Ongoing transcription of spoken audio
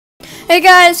Hey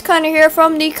guys, Connor here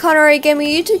from the Terraria Gaming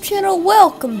YouTube channel.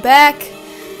 Welcome back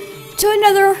to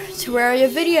another Terraria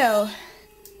video.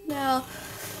 Now,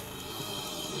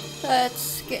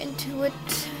 let's get into it.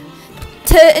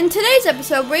 In today's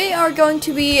episode, we are going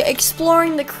to be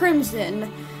exploring the Crimson.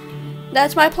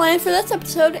 That's my plan for this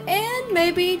episode, and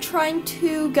maybe trying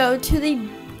to go to the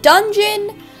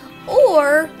dungeon,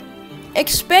 or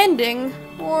expanding,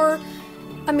 or,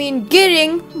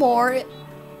 getting more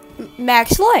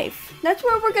max life. That's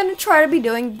what we're going to try to be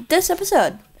doing this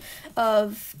episode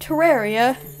of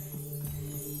Terraria.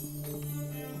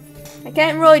 I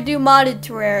can't really do modded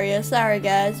Terraria, sorry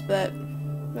guys, but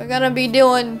we're going to be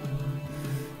doing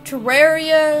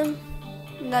Terraria,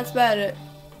 and that's about it.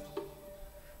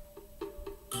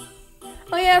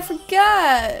 Oh yeah, I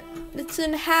forgot. It's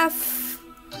in half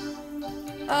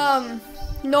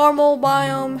normal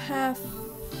biome, half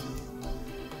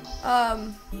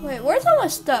wait, where's all my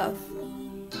stuff?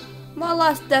 My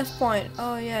last death point.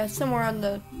 Oh yeah, somewhere in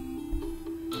the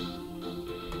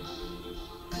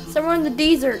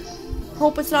desert.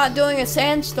 Hope it's not doing a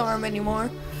sandstorm anymore.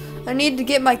 I need to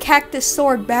get my cactus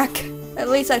sword back. At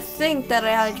least I think that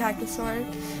I had a cactus sword.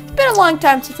 It's been a long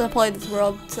time since I played this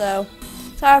world, so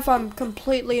sorry if I'm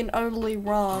completely and utterly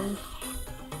wrong.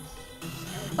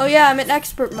 Oh yeah, I'm in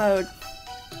expert mode.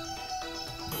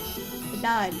 I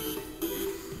died.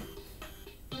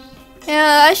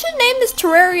 Yeah, I should name this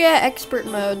Terraria Expert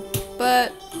Mode,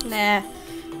 but nah.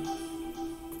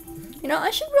 You know,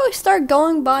 I should really start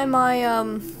going by my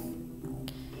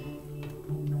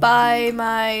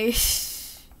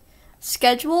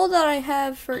schedule that I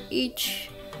have for each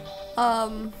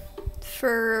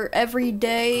for every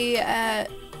day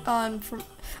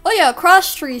oh yeah,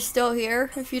 Cross Tree's still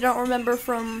here. If you don't remember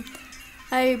from,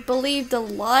 I believe, the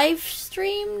live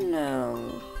stream.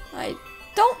 No, I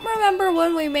don't remember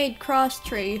when we made Cross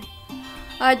Tree.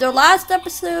 Either last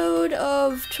episode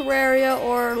of Terraria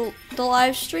or the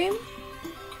live stream.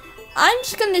 I'm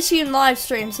just gonna assume live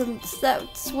stream since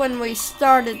that's when we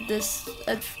started this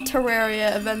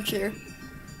Terraria adventure.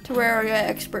 Terraria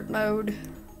Expert Mode.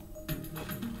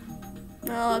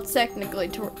 Well, it's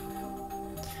technically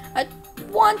I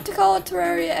want to call it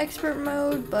Terraria Expert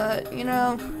Mode, but you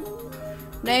know,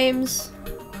 names.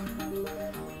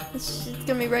 It's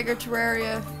gonna be regular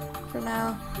Terraria for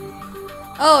now.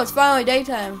 Oh, it's finally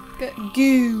daytime. Good.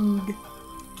 I'm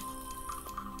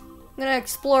gonna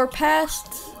explore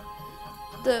past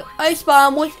the ice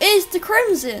biome, which is the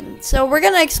Crimson. So we're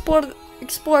gonna explore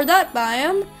that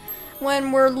biome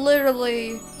when we're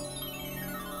literally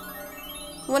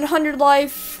 100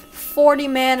 life, 40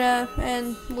 mana,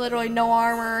 and literally no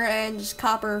armor, and just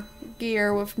copper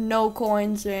gear with no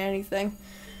coins or anything.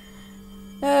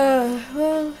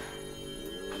 Well.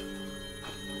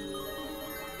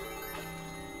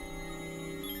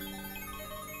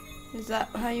 Is that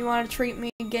how you want to treat me,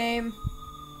 game?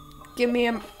 Give me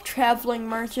a traveling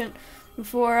merchant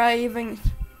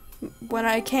when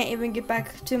I can't even get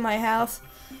back to my house?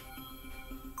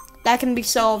 That can be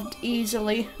solved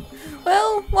easily.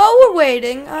 Well, while we're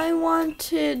waiting, I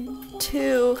wanted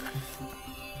to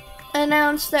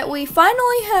announce that we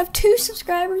finally have 2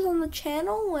 subscribers on the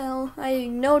channel. Well, I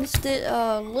noticed it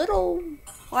a little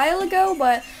while ago,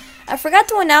 but I forgot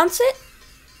to announce it.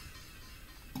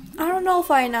 I don't know if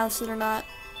I announced it or not.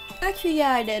 Actually,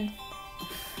 yeah, I did.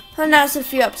 I announced it a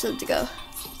few episodes ago.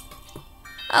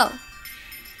 Oh.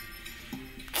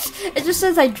 It just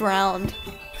says I drowned.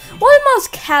 That's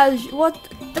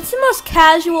the most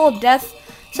casual death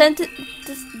sentence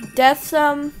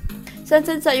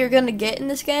that you're gonna get in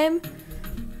this game.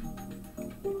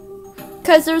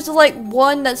 Cause there's like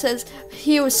one that says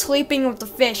he was sleeping with the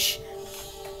fish.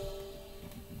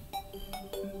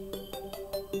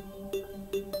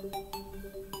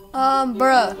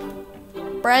 Bruh.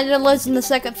 Brandon lives in the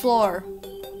 2nd floor.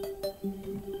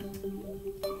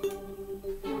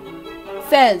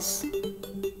 Fez.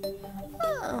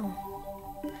 Oh.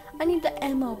 I need the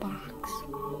ammo box.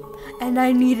 And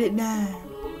I need it now.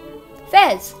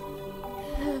 Fez.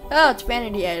 Oh, it's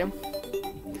vanity item.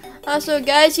 Also,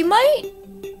 guys, you might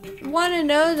want to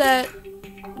know that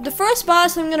the first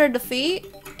boss I'm gonna defeat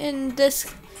in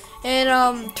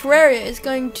Terraria is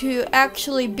going to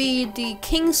actually be the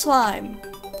King Slime,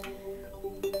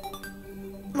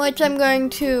 which I'm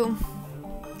going to,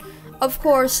 of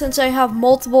course, since I have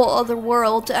multiple other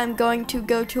worlds, I'm going to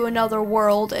go to another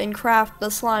world and craft the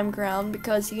slime ground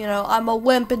because, you know, I'm a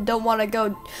wimp and don't want to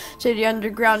go to the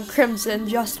underground Crimson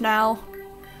just now.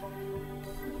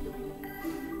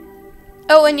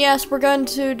 Oh, and yes, we're going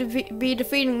to be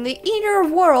defeating the Eater of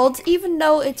Worlds, even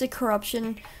though it's a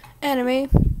corruption enemy.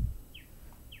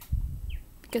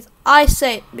 Because I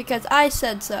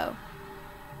said so.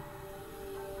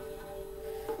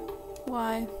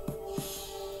 Why?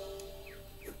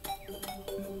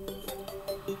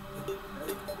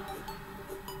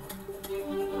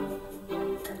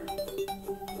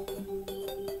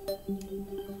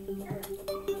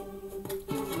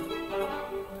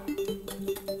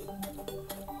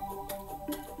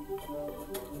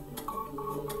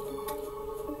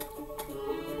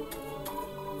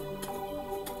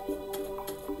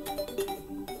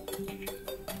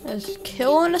 Just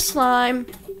killing a slime.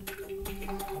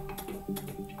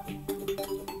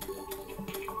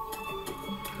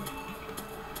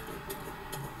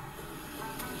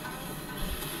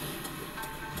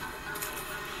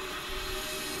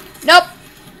 Nope.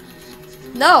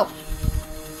 No.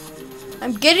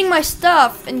 I'm getting my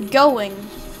stuff and going.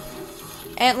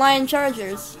 Antlion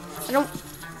chargers. Didn't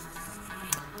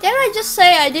I just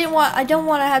say I don't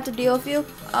want to have to deal with you?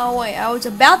 Oh wait, I was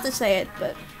about to say it,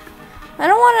 but I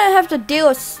don't want to have to deal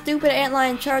with stupid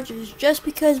antlion chargers just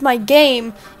because my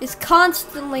game is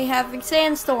constantly having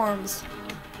sandstorms.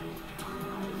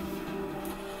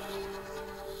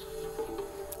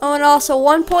 Oh, and also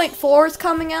 1.4 is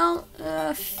coming out.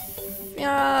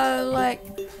 Like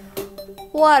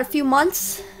what? A few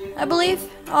months, I believe.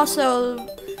 Also,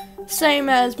 same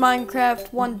as Minecraft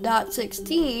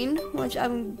 1.16, which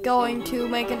I'm going to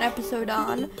make an episode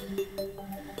on.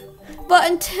 But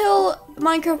until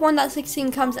Minecraft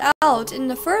 1.16 comes out in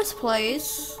the first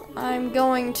place, I'm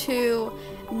going to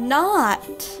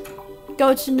not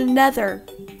go to the Nether.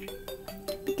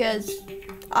 Because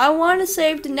I want to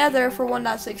save the Nether for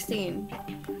 1.16.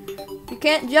 You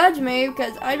can't judge me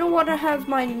because I don't want to have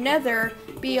my Nether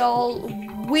be all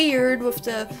weird with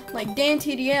the, like,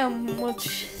 DanTDM,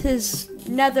 which his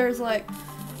Nether's like,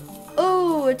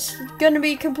 oh, it's gonna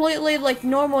be completely like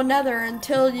normal Nether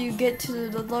until you get to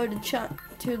the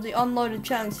unloaded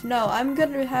chunks. No, I'm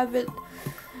gonna have it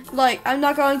like I'm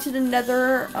not going to the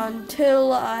Nether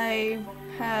until I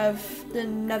have the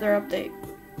Nether update.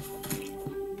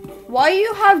 Why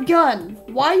you have gun?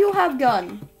 Why you have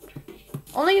gun?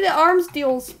 Only the arms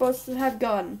dealer is supposed to have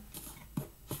gun.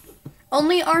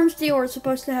 Only arms dealer is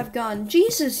supposed to have gun.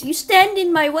 Jesus, you stand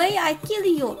in my way, I kill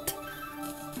you.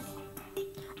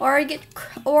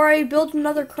 Or I build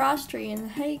another cross tree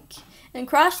and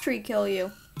cross tree kill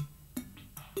you.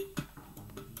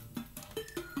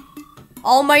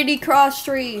 Almighty cross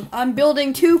tree. I'm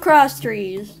building 2 cross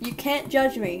trees. You can't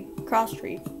judge me. Cross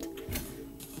tree.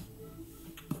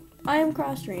 I am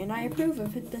cross tree and I approve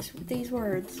of these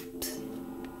words.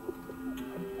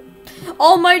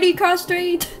 Almighty cross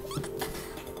tree.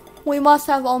 We must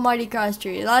have almighty cross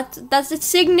tree. That's the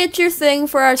signature thing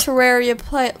for our Terraria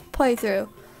playthrough.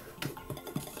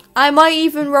 I might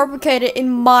even replicate it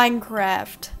in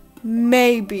Minecraft.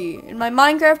 Maybe. In my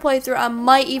Minecraft playthrough, I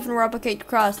might even replicate the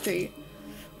cross tree.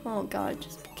 Oh god, I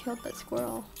just killed that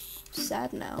squirrel.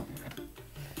 Sad now.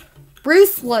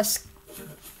 Ruthless.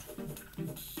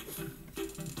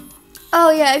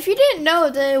 Oh yeah, if you didn't know,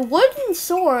 the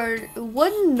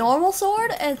wooden normal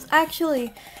sword, it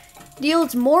actually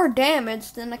deals more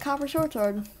damage than the copper short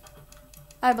sword.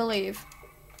 I believe.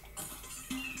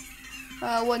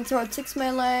 Wooden sword, 6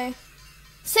 melee.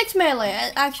 6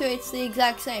 melee! Actually, it's the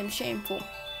exact same. Shameful.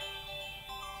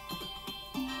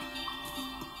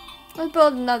 Let's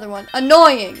build another one.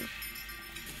 Annoying!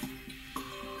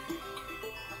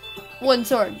 Wooden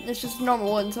sword. It's just a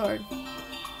normal wooden sword.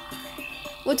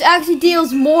 Which actually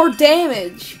deals more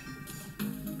damage.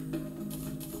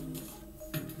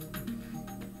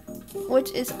 Which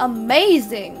is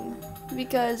amazing.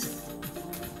 Because...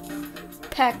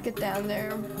 pack it down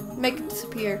there. Make it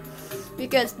disappear.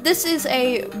 Because this is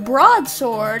a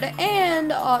broadsword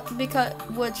and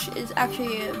which is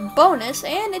actually a bonus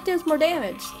and it does more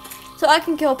damage. So I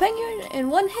can kill a penguin in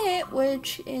 1 hit,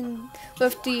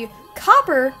 with the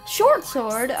copper short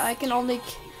sword I can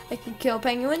kill a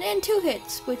penguin in 2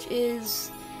 hits, which is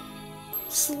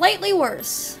slightly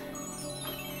worse.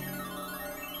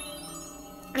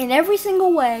 In every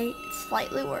single way, it's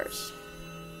slightly worse.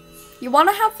 You want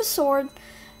to have a sword.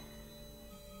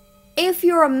 If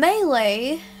you're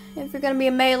gonna be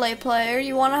a melee player,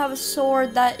 you want to have a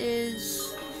sword that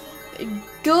is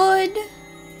good.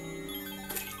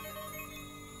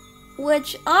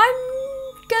 Which I'm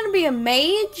gonna be a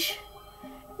mage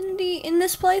in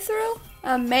this playthrough.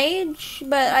 A mage,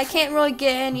 but I can't really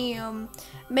get any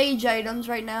mage items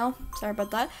right now. Sorry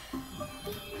about that.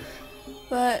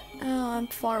 But I'm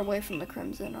far away from the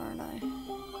Crimson, aren't I?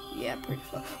 Yeah, pretty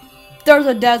far. There's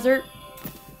a desert.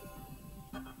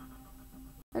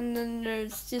 And then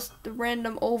there's just the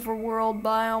random overworld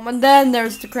biome. And then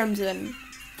there's the Crimson.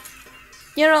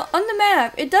 You know, on the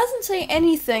map, it doesn't say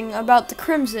anything about the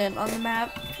Crimson on the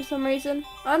map for some reason.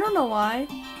 I don't know why.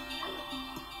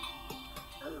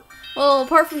 Well,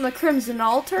 apart from the Crimson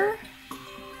Altar,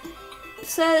 it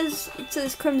says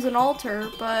Crimson Altar,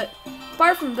 but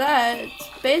apart from that, it's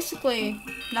basically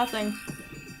nothing.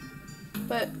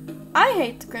 But I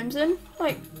hate the Crimson.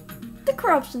 Like, the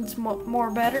corruption's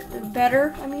more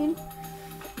better. I mean,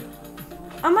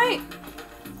 I might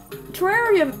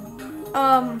Terraria,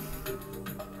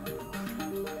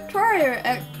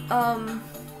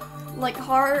 like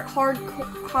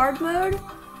hard mode,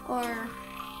 or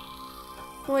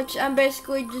which I'm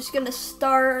basically just gonna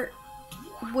start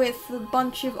with a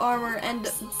bunch of armor, and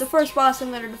the first boss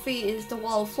I'm gonna defeat is the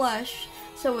Wall of Flesh,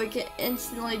 so we can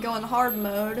instantly go in hard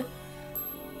mode.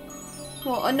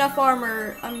 Well, enough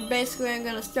armor. I'm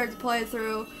gonna start the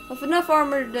playthrough with enough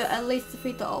armor to at least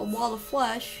defeat the Wall of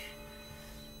Flesh.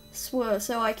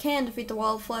 So I can defeat the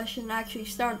Wall of Flesh and actually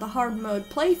start the hard mode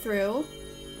playthrough,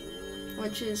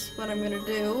 which is what I'm gonna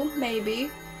do,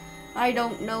 maybe. I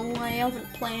don't know, I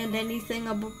haven't planned anything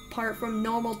apart from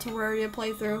normal Terraria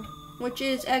playthrough, which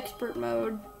is expert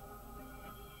mode.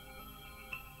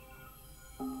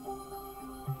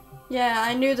 Yeah,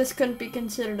 I knew this couldn't be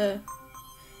considered a...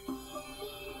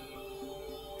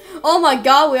 Oh my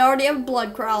god, we already have a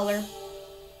blood crawler.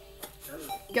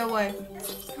 Go away.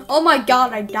 Oh my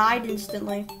god, I died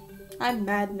instantly. I'm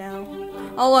mad now.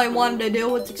 All I wanted to do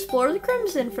was explore the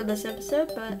Crimson for this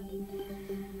episode, but...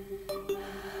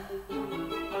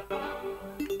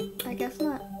 I guess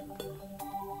not.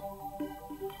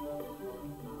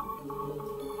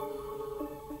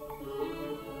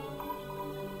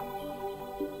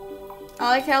 I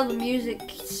like how the music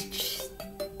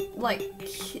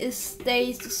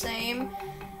stays the same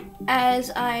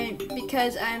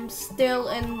because I'm still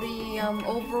in the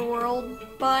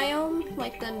overworld biome,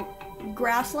 like the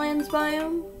grasslands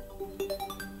biome.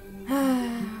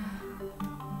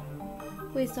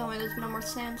 Please tell me there's no more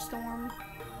sandstorm.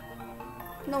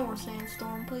 No more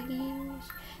sandstorm, please.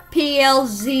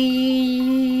 PLZ.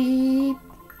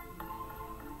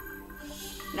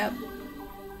 Nope.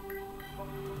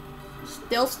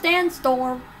 Still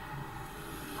Sandstorm.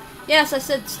 Yes, I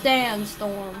said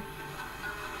Sandstorm.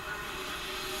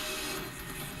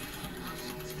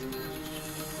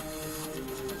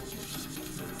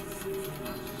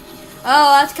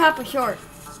 Oh, that's Copper Short.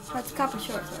 That's Copper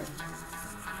Short, sorry.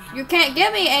 You can't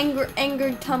get me,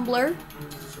 angry tumbler.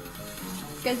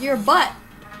 Because you're a butt.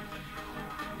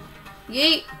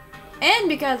 Yeet. And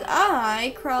because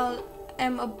I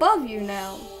am above you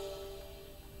now.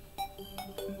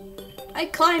 I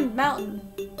climbed mountain.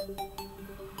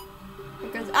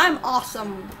 Because I'm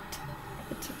awesome.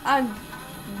 I'm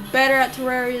better at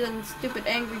Terraria than stupid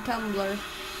angry tumbler.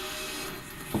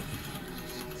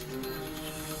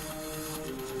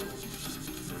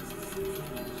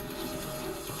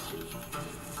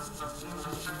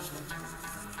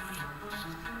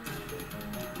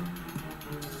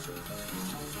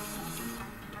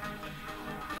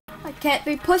 I can't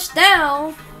be pushed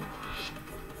down.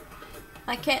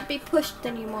 I can't be pushed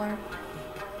anymore.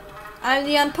 I'm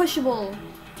the unpushable.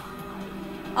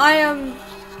 I am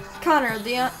Connor.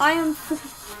 I am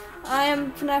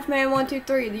FNAF Man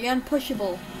 123, the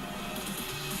unpushable.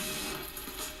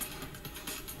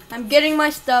 I'm getting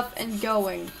my stuff and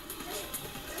going.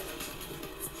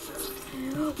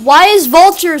 Why is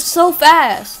Vulture so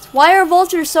fast? Why are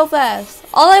Vultures so fast?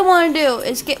 All I want to do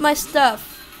is get my stuff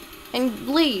and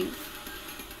leave.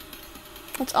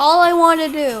 That's all I want to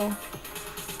do.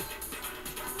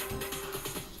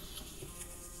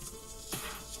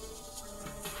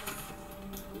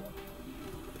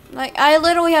 Like, I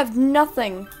literally have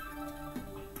nothing.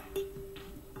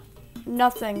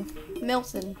 Nothing.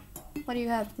 Milton, what do you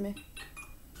have for me?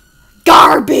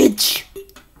 Garbage!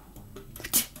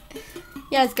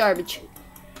 Yeah, it's garbage.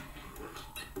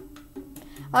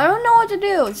 I don't know what to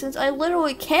do, since I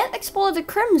literally can't explore the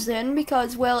Crimson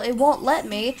because, well, it won't let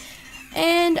me.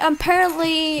 And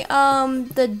apparently, wait,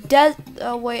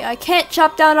 I can't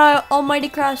chop down our almighty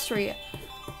cross tree.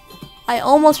 I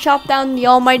almost chopped down the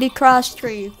almighty cross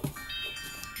tree.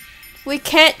 We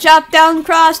can't chop down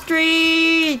cross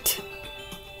street!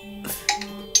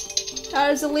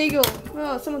 That is illegal.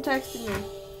 Oh, someone texted me.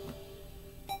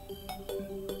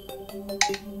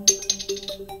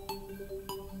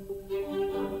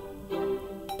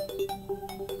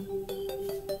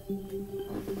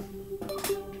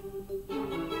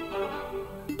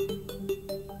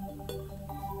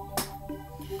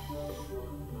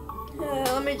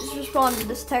 Let me just respond to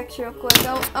this text real quick.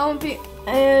 I won't be,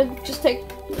 just take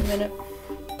a minute.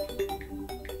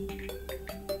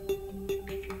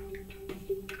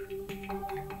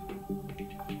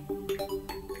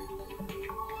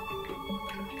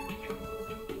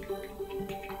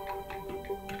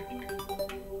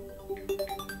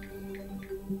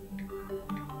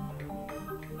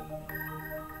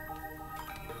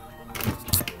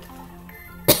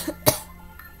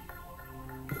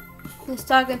 He's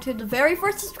talking to the very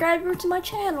first subscriber to my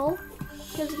channel.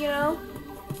 Because, you know,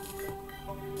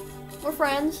 we're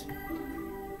friends.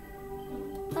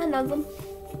 I know them.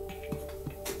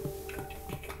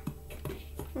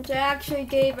 Which I actually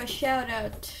gave a shout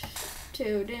out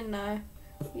to, didn't I?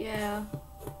 Yeah.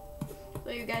 So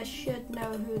you guys should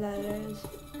know who that is.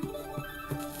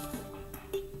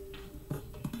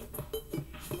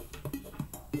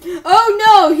 Oh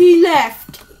no, he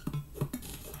left!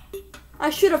 I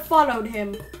should have followed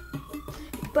him.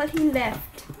 But he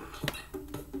left.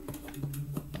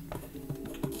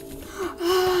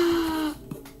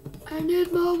 I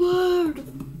need my word.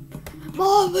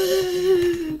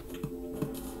 Mommy!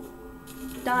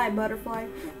 Die, butterfly.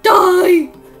 Die!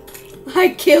 I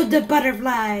killed the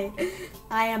butterfly.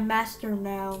 I am master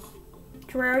now.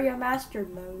 Terraria master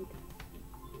mode.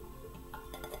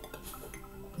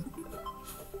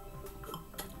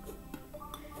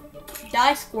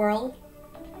 Die, squirrel.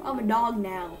 I'm a dog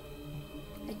now.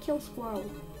 I kill squirrel.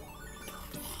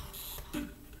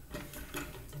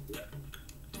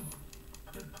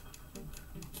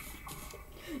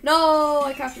 No,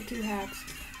 I captured 2 hats.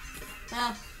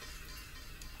 Ah.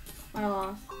 I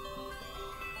lost.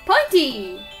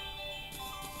 Pointy!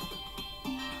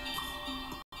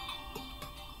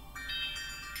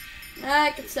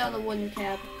 I could sell the wooden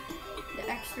cap. The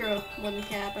extra wooden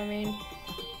cap, I mean.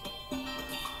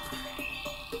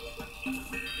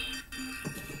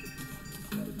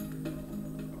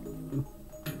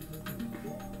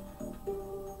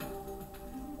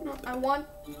 No, I want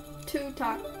to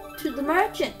talk to the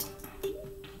merchant.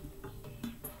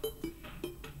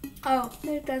 Oh,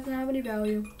 it doesn't have any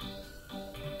value.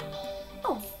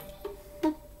 Oh.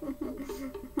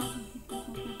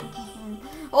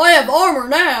 I have armor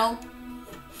now.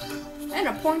 And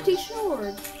a pointy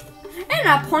sword. And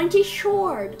a pointy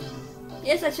sword.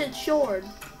 Yes, I said sword.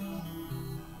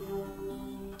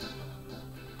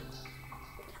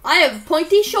 I have a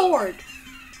pointy sword.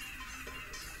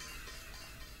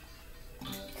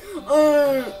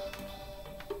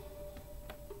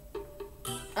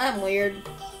 I'm weird.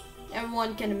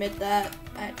 Everyone can admit that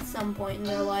at some point in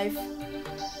their life.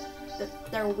 That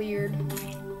they're weird.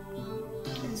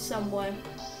 In some way.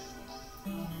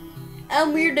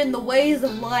 I'm weird in the ways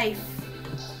of life.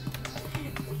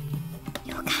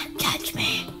 You can't judge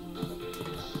me.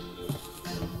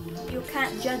 You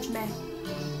can't judge me.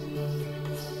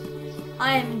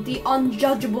 I am the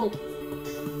unjudgeable.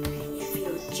 If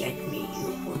you judge me,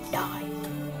 you will die.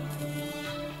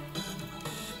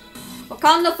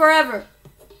 Wakanda forever.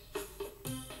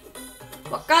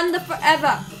 Wakanda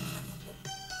forever.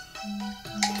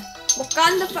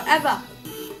 Wakanda forever.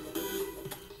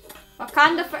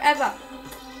 Wakanda forever.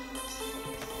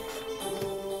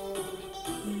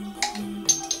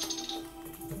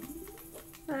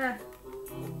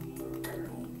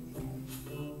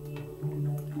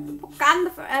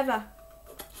 Wakanda forever.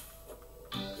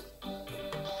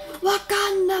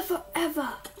 Wakanda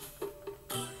forever.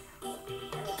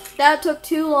 That took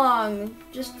too long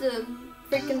just to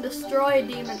freaking destroy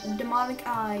a demonic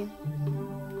eye.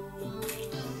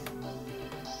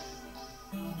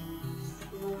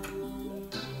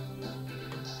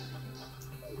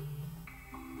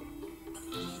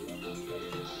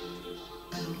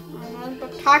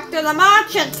 Talk to the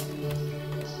merchant.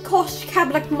 Kosh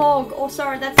Kablik Mog. Oh,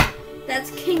 sorry,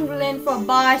 that's King Lin for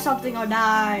buy something or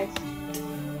die.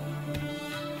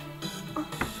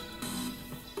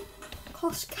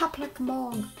 Kosh Kablik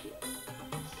Mog.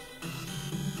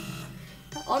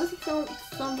 Honestly,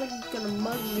 sounds like he's gonna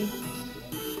mug me.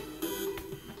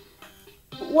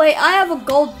 Wait, I have a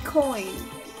gold coin.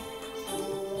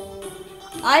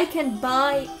 I can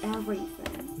buy everything.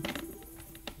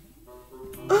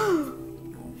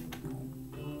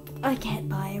 I can't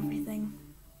buy everything.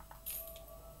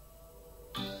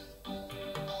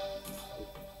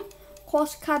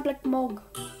 Kosh Kablik Mog.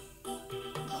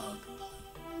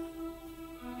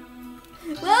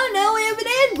 Well, now we have an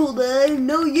anvil that I have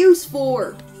no use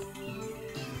for.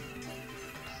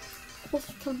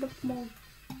 Kosh Kablik Mog.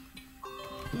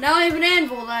 Now I have an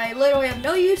anvil that I literally have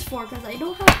no use for because I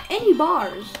don't have any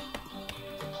bars.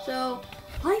 So,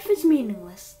 life is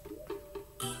meaningless.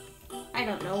 I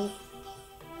don't know.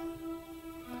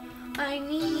 I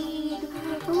need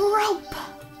rope.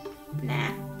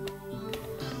 Nah.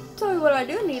 Tell you what I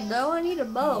do need though. I need a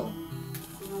bow.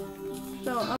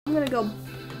 So I'm gonna go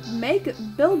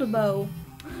build a bow.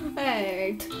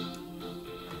 Hey.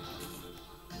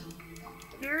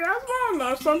 You guys wanna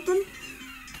know something?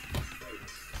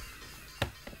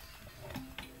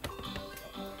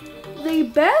 The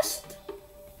best,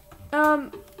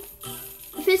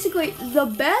 basically the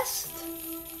best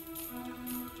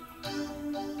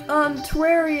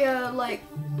terraria like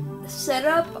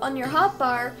setup on your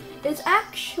hotbar is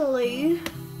actually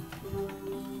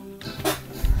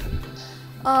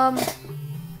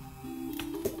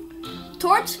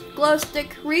torch, glow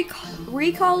stick,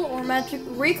 recall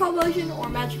potion or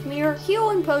magic mirror,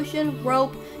 healing potion,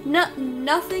 rope,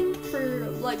 nothing for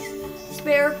like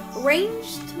spare,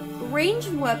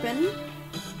 ranged weapon,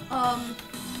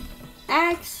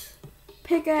 axe,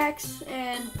 pickaxe,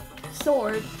 and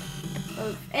sword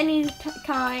of any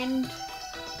kind.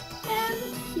 And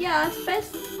yeah, it's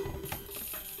best.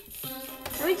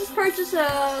 Let me just purchase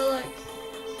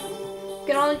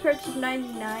can only purchase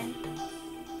 99.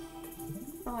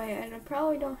 Oh wait, and I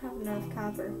probably don't have enough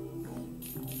copper.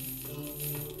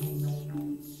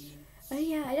 Oh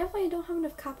yeah, I definitely don't have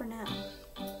enough copper now.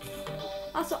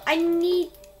 Also, I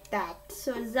need that.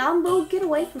 So Zombo, get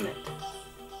away from it.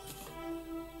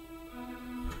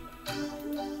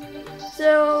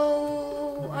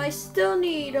 So I still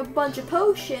need a bunch of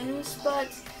potions, but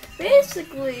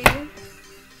basically I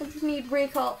just need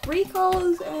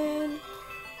recalls, and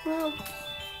well,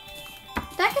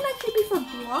 that can actually be for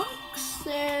blocks.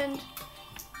 And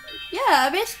yeah, I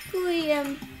basically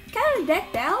am kind of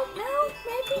decked out now,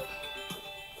 maybe.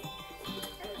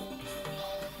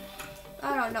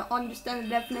 I don't understand the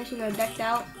definition of decked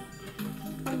out.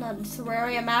 I'm not a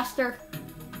terraria master.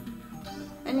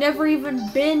 I never even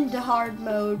been to hard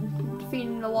mode,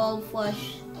 defeating the wall of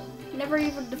flesh. Never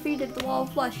even defeated the wall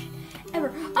of flesh,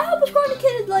 ever. I hope it's going to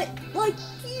kid like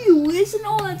you. Isn't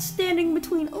all that standing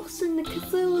between us and the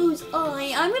Cthulhu's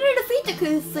Eye? I'm gonna defeat the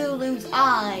Cthulhu's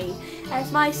Eye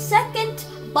as my second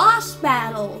boss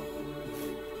battle.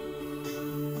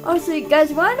 Oh, so guys,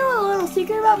 you wanna know a little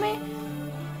secret about me?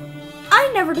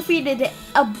 I never defeated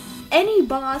any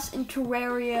boss in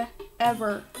Terraria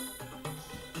ever.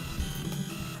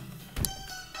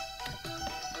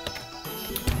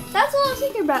 That's a little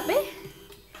secret about me.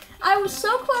 I was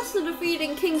so close to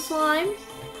defeating King Slime,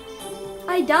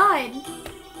 I died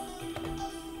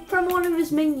from one of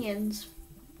his minions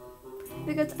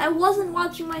because I wasn't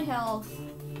watching my health.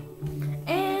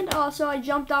 And also I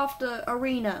jumped off the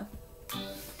arena.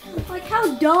 Like,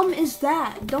 how dumb is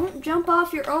that? Don't jump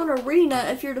off your own arena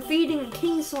if you're defeating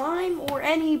King Slime or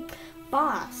any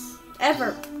boss,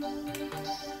 ever.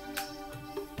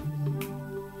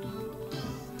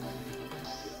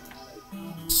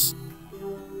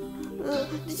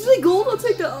 Did you say gold? I'll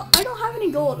take the. I don't have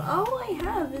any gold. All I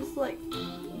have is like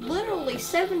literally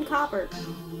 7 copper.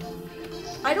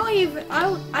 I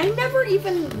never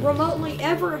even remotely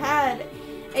ever had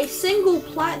a single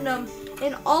platinum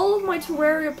in all of my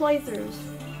Terraria playthroughs.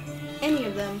 Any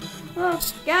of them. Well,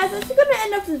 guys, that's gonna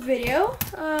end up this video.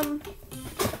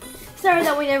 Sorry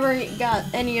that we never got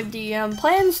any of the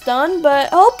plans done, but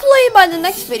hopefully by the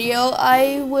next video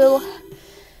I will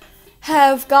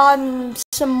have gotten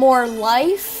some more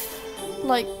life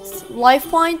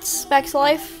points, back to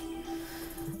life.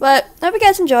 But hope you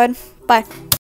guys enjoyed. Bye.